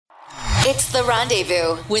It's The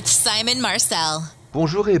Rendezvous with Simon Marcel.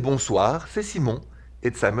 Bonjour et bonsoir, c'est Simon.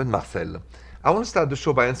 It's Simon Marcel. I want to start the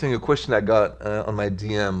show by answering a question I got on my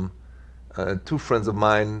DM. Two friends of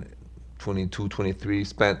mine, 22, 23,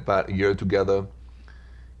 spent about a year together.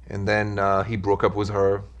 And then he broke up with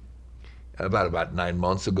her about 9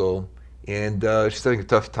 months ago. And she's having a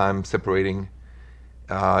tough time separating,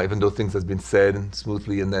 even though things have been said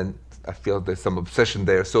smoothly. And then I feel there's some obsession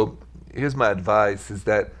there. So here's my advice is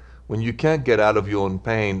that when you can't get out of your own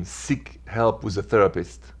pain, seek help with a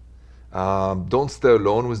therapist. Don't stay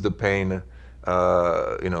alone with the pain.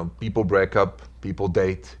 People break up, people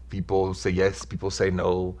date, people say yes, people say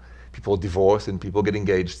no, people divorce, and people get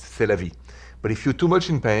engaged. C'est la vie. But if you're too much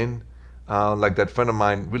in pain, like that friend of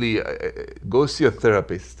mine, really go see a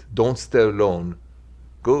therapist. Don't stay alone.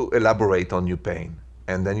 Go elaborate on your pain,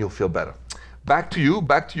 and then you'll feel better. Back to you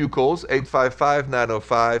calls,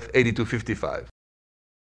 855-905-8255.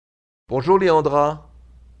 Bonjour, Leandra.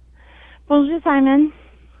 Bonjour, Simon.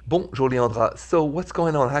 Bonjour, Leandra. So what's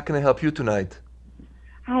going on? How can I help you tonight?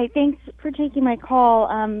 Hi, thanks for taking my call.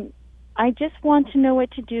 I just want to know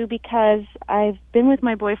what to do because I've been with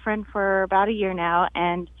my boyfriend for about a year now,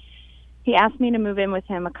 and he asked me to move in with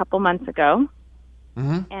him a couple months ago.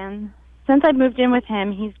 Mm-hmm. And since I've moved in with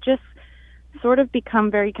him, he's just sort of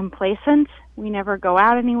become very complacent. We never go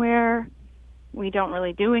out anywhere. We don't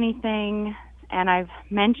really do anything. And I've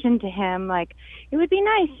mentioned to him, like, it would be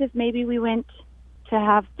nice if maybe we went to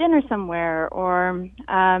have dinner somewhere, or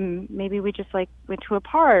maybe we just, like, went to a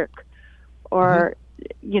park, or,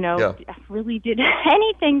 really did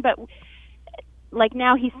anything. But, like,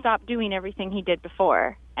 now he stopped doing everything he did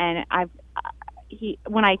before. And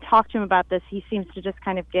when I talk to him about this, he seems to just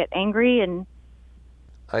kind of get angry. And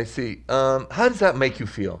I see. How does that make you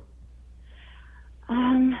feel?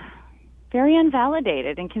 Very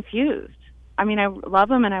invalidated and confused. I mean, I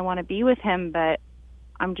love him and I want to be with him, but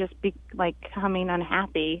I'm just becoming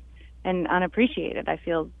unhappy and unappreciated. I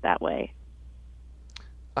feel that way.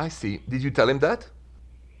 I see. Did you tell him that?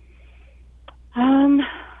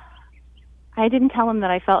 I didn't tell him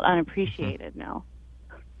that I felt unappreciated, no.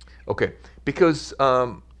 Okay. Because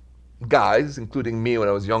guys, including me when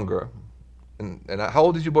I was younger, and how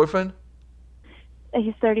old is your boyfriend?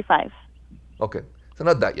 He's 35. Okay. So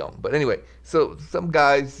not that young, but anyway. So some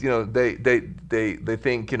guys, they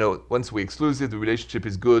think, once we're exclusive, the relationship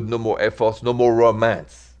is good, no more efforts, no more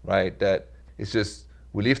romance, right? That it's just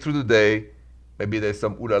we live through the day. Maybe there's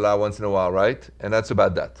some ooh la la once in a while, right? And that's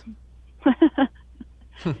about that.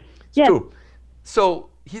 It's yes. true. So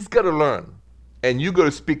he's got to learn, and you got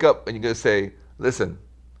to speak up, and you got to say, "Listen,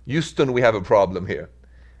 Houston, we have a problem here.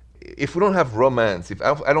 If we don't have romance, if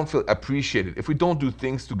I don't feel appreciated, if we don't do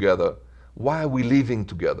things together, why are we living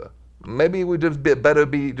together? Maybe we just better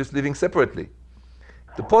be just living separately."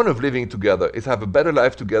 The point of living together is have a better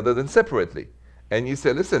life together than separately. And you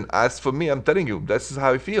say, "Listen, as for me, I'm telling you, this is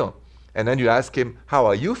how I feel." And then you ask him, "How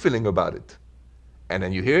are you feeling about it?" And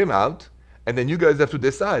then you hear him out, and then you guys have to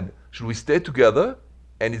decide, should we stay together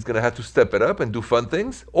and he's going to have to step it up and do fun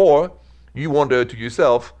things? Or you wonder to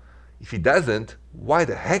yourself, if he doesn't, why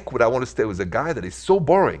the heck would I want to stay with a guy that is so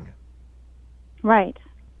boring? Right.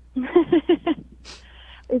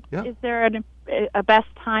 Yeah. Is there a best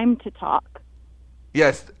time to talk?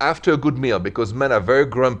 Yes, after a good meal, because men are very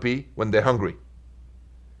grumpy when they're hungry.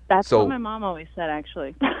 That's what my mom always said,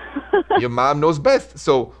 actually. Your mom knows best.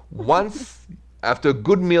 So once, after a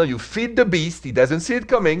good meal, you feed the beast, he doesn't see it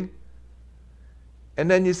coming, and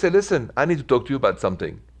then you say, "Listen, I need to talk to you about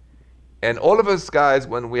something." And all of us guys,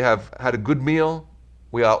 when we have had a good meal,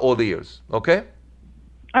 we are all ears, okay?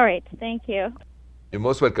 All right, thank you. You're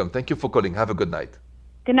most welcome. Thank you for calling. Have a good night.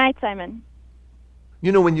 Good night, Simon.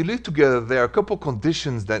 When you live together, there are a couple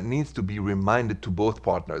conditions that needs to be reminded to both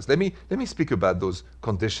partners. Let me speak about those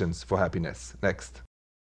conditions for happiness next.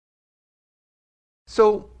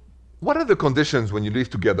 So, what are the conditions when you live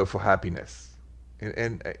together for happiness?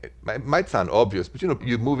 And it might sound obvious, but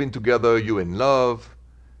you move in together, you're in love,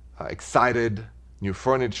 excited, new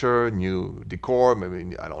furniture, new decor,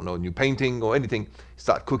 maybe, I don't know, new painting or anything.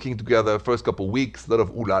 Start cooking together, first couple weeks, a lot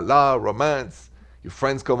of ooh la la, romance. Your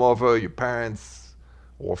friends come over, your parents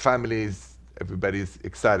or families, everybody's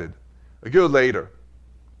excited. A year later,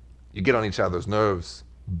 you get on each other's nerves,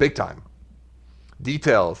 big time.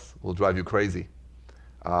 Details will drive you crazy.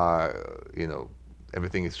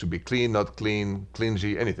 Everything should be clean, not clean,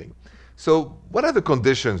 clingy, anything. So what are the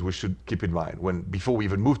conditions we should keep in mind before we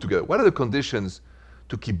even move together? What are the conditions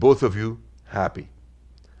to keep both of you happy?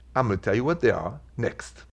 I'm going to tell you what they are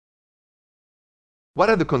next. What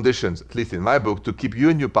are the conditions, at least in my book, to keep you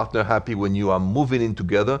and your partner happy when you are moving in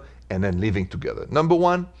together and then living together? Number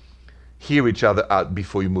one, hear each other out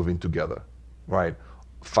before you move in together, right?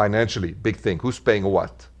 Financially, big thing. Who's paying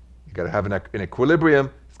what? You got to have an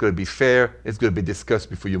equilibrium. It's going to be fair. It's going to be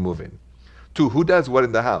discussed before you move in. 2, who does what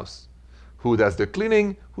in the house? Who does the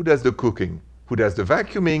cleaning? Who does the cooking? Who does the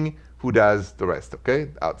vacuuming? Who does the rest,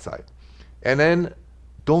 okay? Outside. And then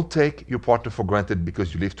don't take your partner for granted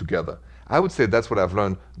because you live together. I would say that's what I've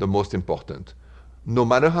learned the most important. No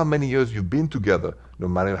matter how many years you've been together, no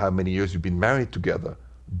matter how many years you've been married together,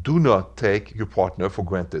 do not take your partner for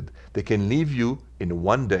granted. They can leave you in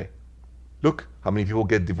one day. Look, how many people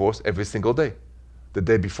get divorced every single day? The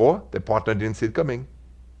day before, their partner didn't see it coming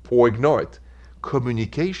or ignore it.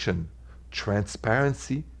 Communication,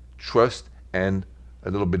 transparency, trust, and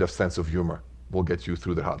a little bit of sense of humor will get you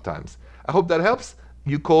through the hard times. I hope that helps.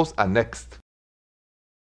 You calls are next.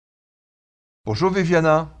 Bonjour,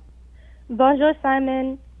 Viviana. Bonjour,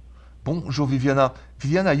 Simon. Bonjour, Viviana.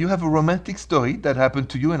 Viviana, you have a romantic story that happened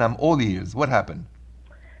to you, and I'm all ears. What happened?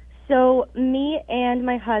 So, me and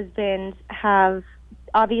my husband have,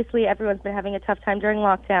 obviously, everyone's been having a tough time during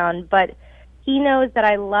lockdown, but he knows that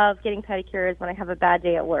I love getting pedicures when I have a bad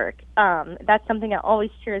day at work. That's something that always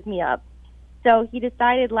cheers me up. So he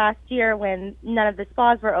decided last year, when none of the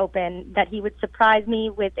spas were open, that he would surprise me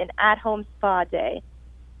with an at-home spa day.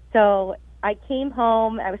 So I came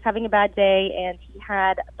home, I was having a bad day, and he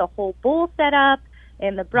had the whole bowl set up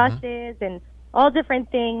and the brushes and all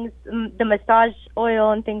different things, the massage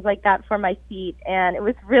oil and things like that for my feet. And it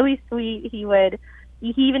was really sweet. He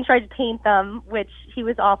even tried to paint them, which he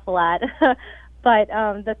was awful at. But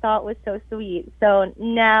the thought was so sweet. So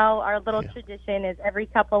now our little tradition is every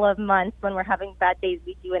couple of months when we're having bad days,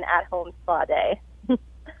 we do an at-home spa day.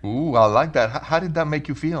 Ooh, I like that. How did that make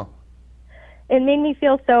you feel? It made me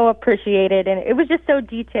feel so appreciated, and it was just so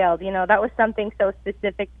detailed. You know, that was something so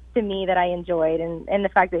specific to me that I enjoyed, and the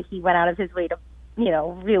fact that he went out of his way to, you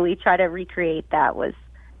know, really try to recreate that was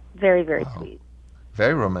very, very sweet.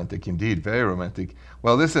 Very romantic indeed, very romantic.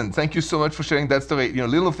 Well, listen, thank you so much for sharing that story. You know,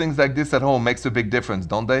 little things like this at home makes a big difference,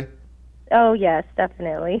 don't they? Oh, yes,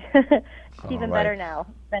 definitely. It's even better now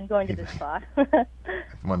than going to the spa.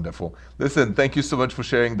 Wonderful. Listen, thank you so much for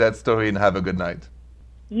sharing that story, and have a good night.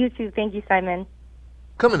 You too. Thank you, Simon.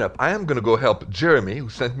 Coming up, I am going to go help Jeremy, who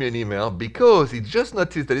sent me an email, because he just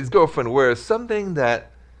noticed that his girlfriend wears something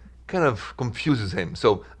that kind of confuses him.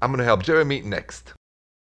 So I'm going to help Jeremy next.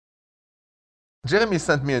 Jeremy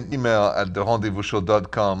sent me an email at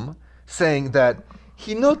therendezvousshow.com saying that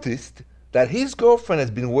he noticed that his girlfriend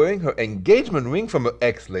has been wearing her engagement ring from her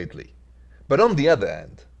ex lately. But on the other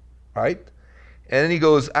hand, right? And then he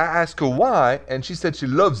goes, I asked her why, and she said she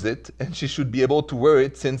loves it, and she should be able to wear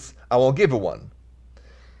it since I won't give her one.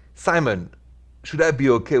 Simon, should I be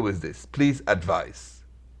okay with this? Please advise.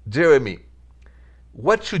 Jeremy,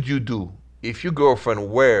 what should you do if your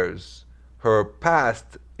girlfriend wears her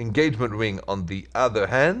past engagement ring on the other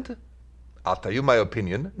hand? I'll tell you my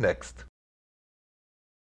opinion next.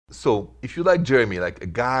 So, if you like Jeremy, like a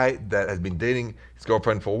guy that has been dating his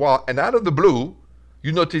girlfriend for a while, and out of the blue,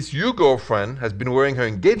 you notice your girlfriend has been wearing her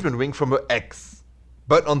engagement ring from her ex.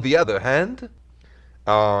 But on the other hand,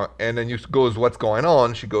 and then you goes, what's going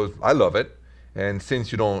on? She goes, I love it. And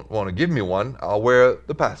since you don't want to give me one, I'll wear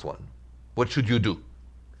the past one. What should you do?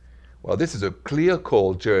 Well, this is a clear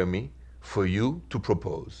call, Jeremy, for you to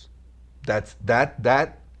propose.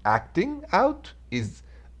 That acting out is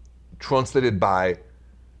translated by,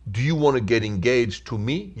 do you want to get engaged to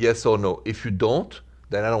me? Yes or no? If you don't,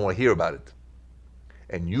 then I don't want to hear about it.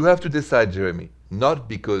 And you have to decide, Jeremy, not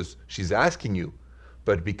because she's asking you,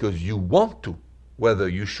 but because you want to, whether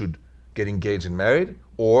you should get engaged and married,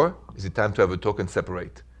 or is it time to have a talk and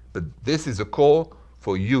separate. But this is a call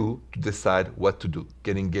for you to decide what to do.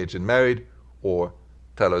 Get engaged and married, or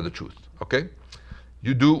tell her the truth, okay?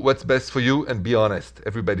 You do what's best for you and be honest.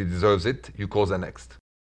 Everybody deserves it. You calls are next.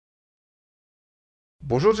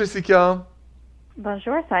 Bonjour, Jessica.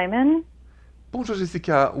 Bonjour, Simon. Bonjour,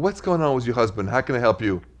 Jessica. What's going on with your husband? How can I help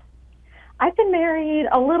you? I've been married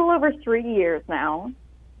a little over 3 years now.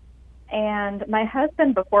 And my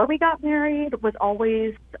husband, before we got married, was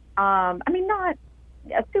always, not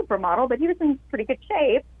a supermodel, but he was in pretty good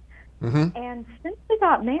shape. Mm-hmm. And since we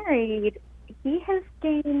got married, he has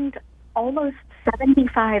gained almost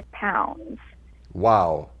 75 pounds.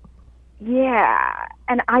 Wow. Yeah.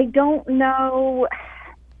 And I don't know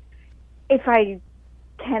if I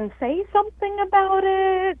can say something about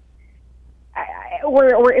it,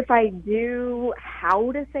 or if I do,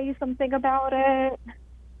 how to say something about it.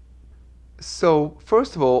 So,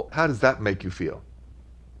 first of all, how does that make you feel?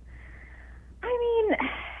 I mean,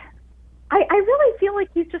 I really feel like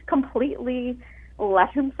he's just completely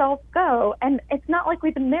let himself go. And it's not like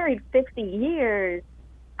we've been married 50 years.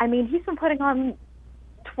 I mean, he's been putting on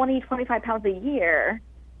 20, 25 pounds a year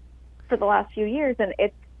for the last few years. And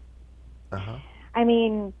it's, I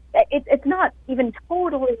mean, it's not even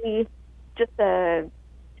totally just a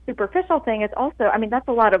superficial thing. It's also, I mean, that's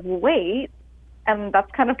a lot of weight, and that's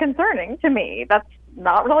kind of concerning to me. That's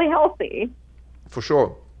not really healthy. For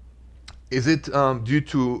sure. Is it due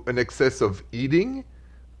to an excess of eating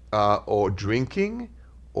or drinking,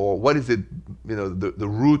 or what is it, the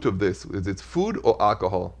root of this? Is it food or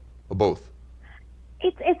alcohol, or both?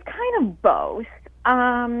 It's kind of both.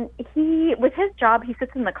 He, with his job, he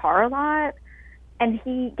sits in the car a lot, and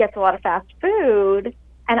he gets a lot of fast food.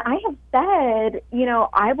 And I have said,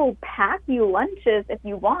 I will pack you lunches if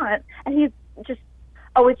you want. And he's just,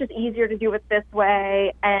 it's just easier to do it this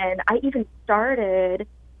way. And I even started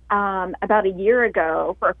about a year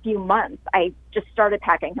ago, for a few months, I just started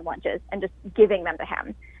packing him lunches and just giving them to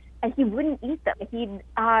him. And he wouldn't eat them. He'd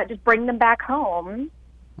just bring them back home,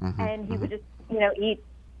 and he would just, eat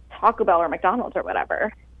Taco Bell or McDonald's or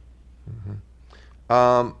whatever.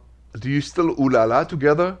 Do you still ooh la la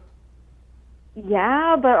together?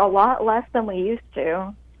 Yeah, but a lot less than we used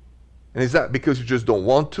to. And is that because you just don't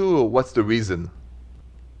want to, or what's the reason?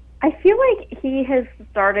 I feel like he has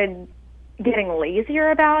started getting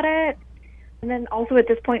lazier about it. And then also at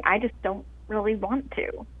this point, I just don't really want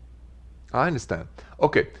to. I understand.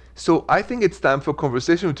 Okay, so I think it's time for a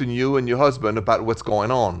conversation between you and your husband about what's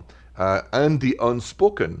going on and the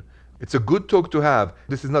unspoken. It's a good talk to have.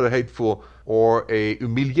 This is not a hateful or a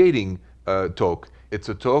humiliating talk. It's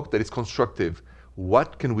a talk that is constructive.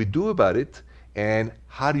 What can we do about it, and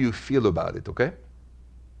how do you feel about it, okay?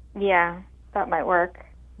 Yeah, that might work.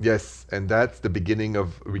 Yes, and that's the beginning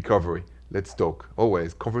of recovery. Let's talk.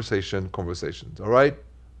 Always conversations, all right?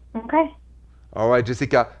 Okay. All right,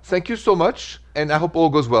 Jessica, thank you so much, and I hope all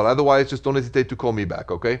goes well. Otherwise, just don't hesitate to call me back,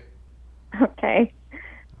 okay? Okay.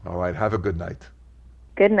 All right, have a good night.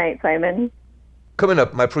 Good night, Simon. Coming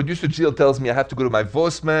up, my producer Jill tells me I have to go to my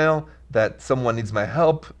voicemail, that someone needs my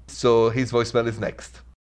help, so his voicemail is next.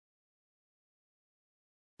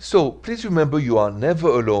 So please remember, you are never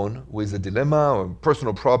alone with a dilemma or a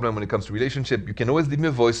personal problem when it comes to relationship. You can always leave me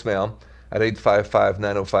a voicemail at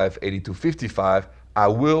 855-905-8255. I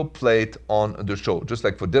will play it on the show, just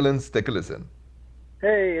like for Dylan's. Take a listen.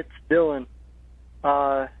 Hey, it's Dylan.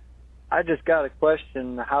 I just got a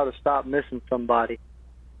question, how to stop missing somebody.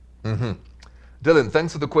 Dylan,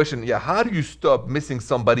 thanks for the question. Yeah, how do you stop missing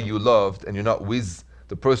somebody you loved and you're not with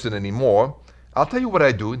the person anymore? I'll tell you what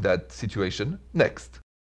I do in that situation next.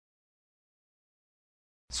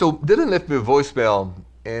 So Dylan left me a voicemail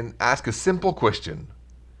and asked a simple question.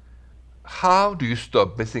 How do you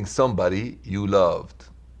stop missing somebody you loved?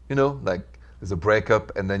 Like there's a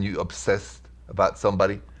breakup and then you obsessed about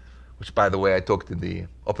somebody, which, by the way, I talked in the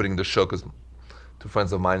opening of the show because two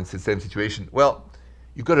friends of mine in the same situation. Well,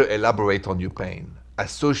 you got to elaborate on your pain.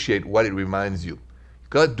 Associate what it reminds you. You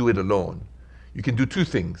got to do it alone. You can do two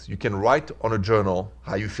things. You can write on a journal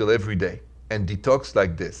how you feel every day and detox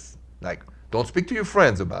like this. Like, don't speak to your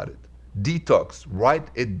friends about it. Detox. Write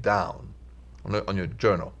it down on your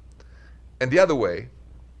journal. And the other way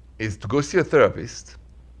is to go see a therapist,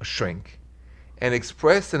 a shrink, and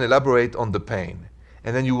express and elaborate on the pain.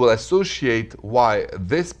 And then you will associate why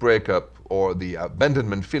this breakup or the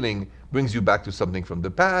abandonment feeling brings you back to something from the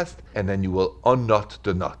past, and then you will unknot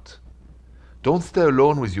the knot. Don't stay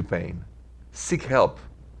alone with your pain. Seek help.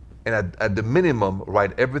 And at the minimum,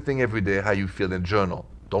 write everything every day how you feel in a journal.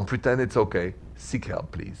 Don't pretend it's okay. Seek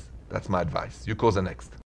help, please. That's my advice. Your calls are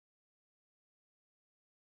next.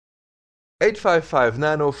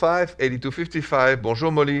 855-905-8255.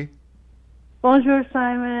 Bonjour, Molly. Bonjour,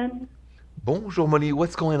 Simon. Bonjour, Molly.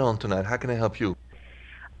 What's going on tonight? How can I help you?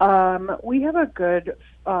 We have a good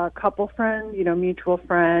couple friend, mutual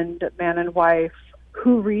friend, man and wife,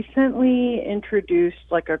 who recently introduced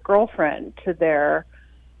like a girlfriend to their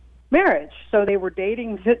marriage. So they were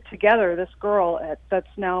dating together, this girl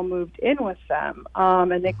that's now moved in with them,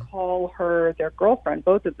 and they call her their girlfriend,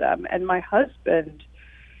 both of them. And my husband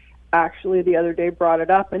actually the other day brought it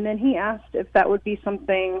up, and then he asked if that would be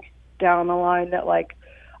something down the line that like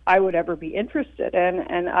I would ever be interested in,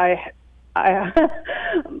 and I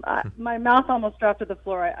my mouth almost dropped to the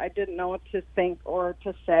floor. I didn't know what to think or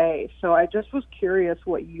to say, so I just was curious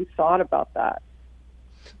what you thought about that.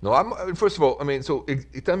 No, first of all, so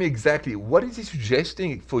tell me exactly, what is he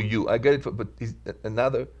suggesting for you? I get it, but is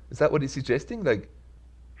that what he's suggesting? Like,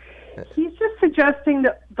 he's just suggesting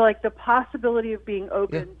that, like, the possibility of being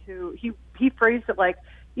open to, he phrased it like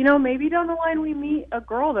maybe down the line we meet a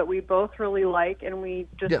girl that we both really like, and we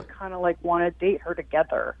just kind of like want to date her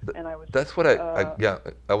together. And that's what I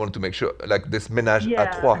wanted to make sure, like this ménage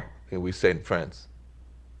à trois, we say in France.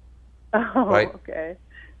 Oh, right? Okay.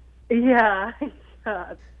 Yeah.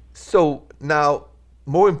 So now,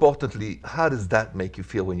 more importantly, how does that make you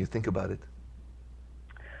feel when you think about it?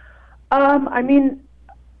 I mean,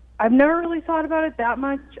 I've never really thought about it that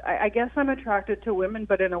much. I guess I'm attracted to women,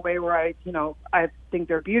 but in a way where I think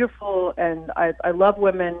they're beautiful, and I love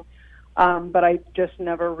women, but I just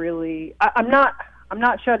never really. I'm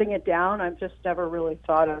not shutting it down. I've just never really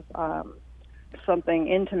thought of something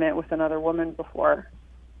intimate with another woman before.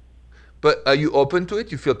 But are you open to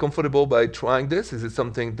it? You feel comfortable by trying this? Is it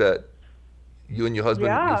something that you and your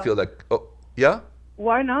husband you feel like, oh, yeah?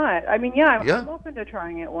 Why not? I mean, I'm open to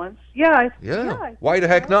trying it once. Yeah. Why the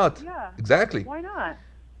heck not? Yeah. Exactly. Why not?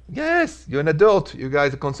 Yes, you're an adult. You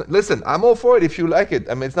guys are consent. Listen, I'm all for it if you like it.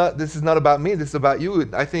 I mean, this is not about me. This is about you.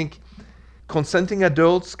 I think consenting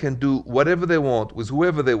adults can do whatever they want with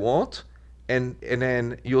whoever they want, and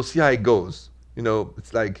then you'll see how it goes.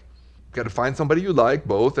 It's like, you got to find somebody you like,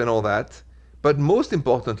 both, and all that. But most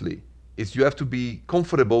importantly is you have to be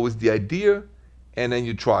comfortable with the idea, and then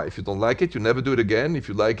you try. If you don't like it, you never do it again. If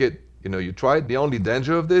you like it, you try it. The only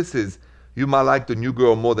danger of this is you might like the new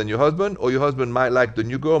girl more than your husband, or your husband might like the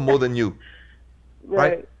new girl more than you.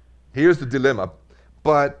 Right? Here's the dilemma.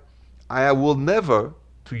 But I will never,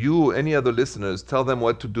 to you or any other listeners, tell them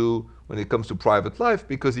what to do when it comes to private life,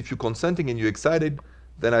 because if you're consenting and you're excited,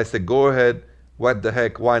 then I say, go ahead. What the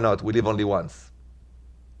heck? Why not? We live only once.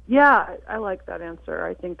 Yeah, I like that answer.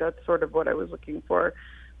 I think that's sort of what I was looking for.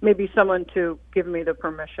 Maybe someone to give me the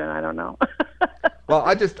permission. I don't know. Well,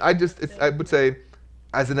 I would say,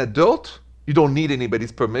 as an adult, you don't need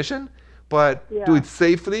anybody's permission, but do it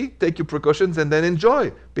safely, take your precautions, and then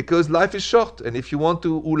enjoy, because life is short. And if you want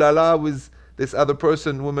to ooh la la with this other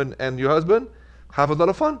person, woman, and your husband, have a lot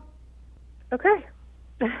of fun. Okay.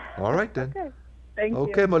 All right, then. Okay. Thank you.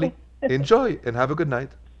 Okay, Molly. Enjoy and have a good night.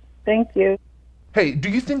 Thank you. Hey, do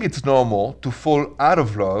you think it's normal to fall out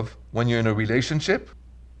of love when you're in a relationship?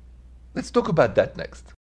 Let's talk about that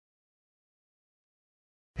next.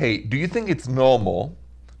 Hey, do you think it's normal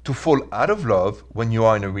to fall out of love when you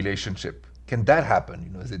are in a relationship? Can that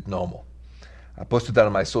happen? Is it normal? I posted that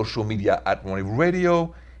on my social media at Rendezvous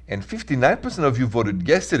Radio, and 59% of you voted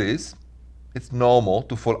yes, it is. It's normal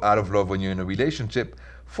to fall out of love when you're in a relationship.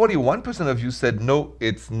 41% of you said no,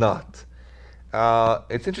 it's not.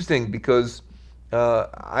 It's interesting because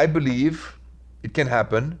I believe it can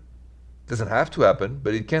happen. It doesn't have to happen,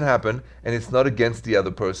 but it can happen, and it's not against the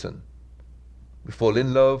other person. We fall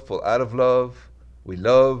in love, fall out of love, we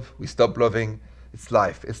love, we stop loving. It's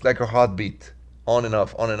life. It's like a heartbeat. On and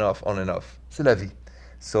off, on and off, on and off. C'est la vie.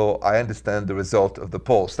 So I understand the result of the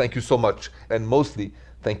polls. Thank you so much. And mostly,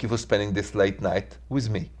 thank you for spending this late night with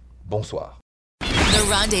me. Bonsoir. The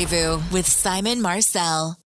Rendezvous with Simon Marcel.